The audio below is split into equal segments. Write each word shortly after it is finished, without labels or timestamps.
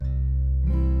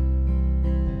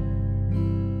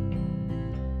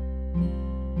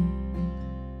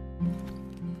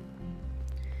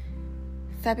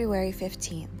February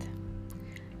 15th.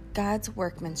 God's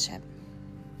workmanship.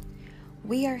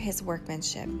 We are His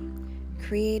workmanship,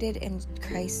 created in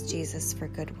Christ Jesus for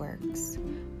good works,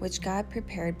 which God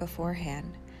prepared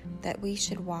beforehand that we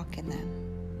should walk in them.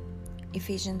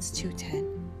 Ephesians 2:10.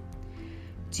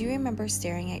 Do you remember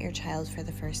staring at your child for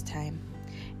the first time?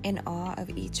 In awe of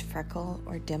each freckle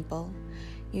or dimple,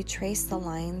 you traced the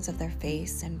lines of their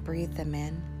face and breathed them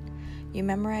in. You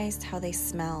memorized how they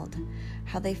smelled,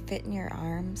 how they fit in your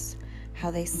arms, how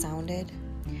they sounded.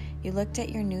 You looked at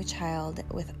your new child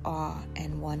with awe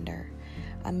and wonder,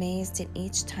 amazed in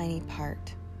each tiny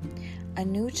part. A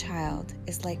new child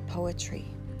is like poetry,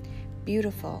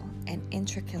 beautiful and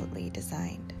intricately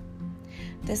designed.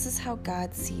 This is how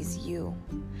God sees you.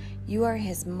 You are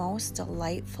His most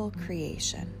delightful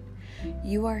creation.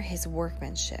 You are His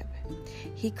workmanship.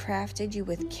 He crafted you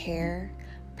with care,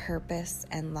 purpose,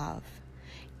 and love.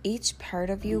 Each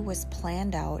part of you was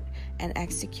planned out and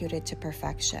executed to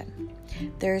perfection.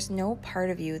 There is no part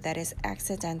of you that is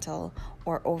accidental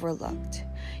or overlooked.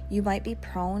 You might be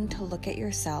prone to look at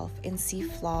yourself and see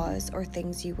flaws or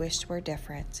things you wished were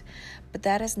different, but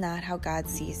that is not how God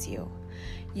sees you.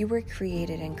 You were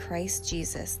created in Christ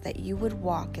Jesus that you would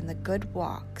walk in the good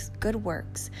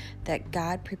works that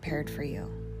God prepared for you.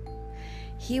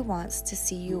 He wants to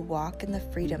see you walk in the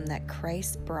freedom that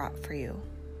Christ brought for you,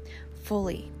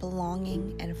 fully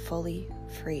belonging and fully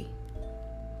free.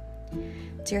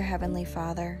 Dear Heavenly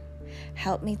Father,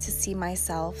 help me to see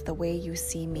myself the way you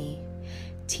see me.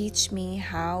 Teach me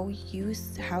how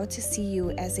to see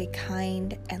you as a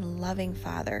kind and loving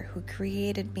Father who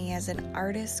created me as an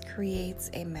artist creates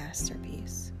a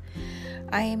masterpiece.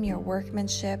 I am your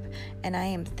workmanship, and I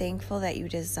am thankful that you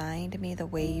designed me the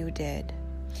way you did.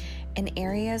 In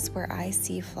areas where I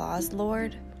see flaws,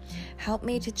 Lord, help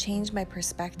me to change my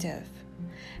perspective.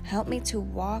 Help me to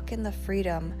walk in the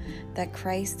freedom that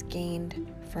Christ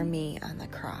gained for me on the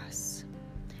cross.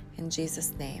 In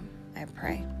Jesus' name, I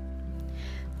pray.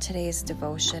 Today's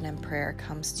devotion and prayer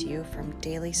comes to you from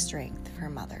Daily Strength for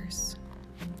Mothers.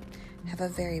 Have a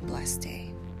very blessed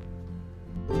day.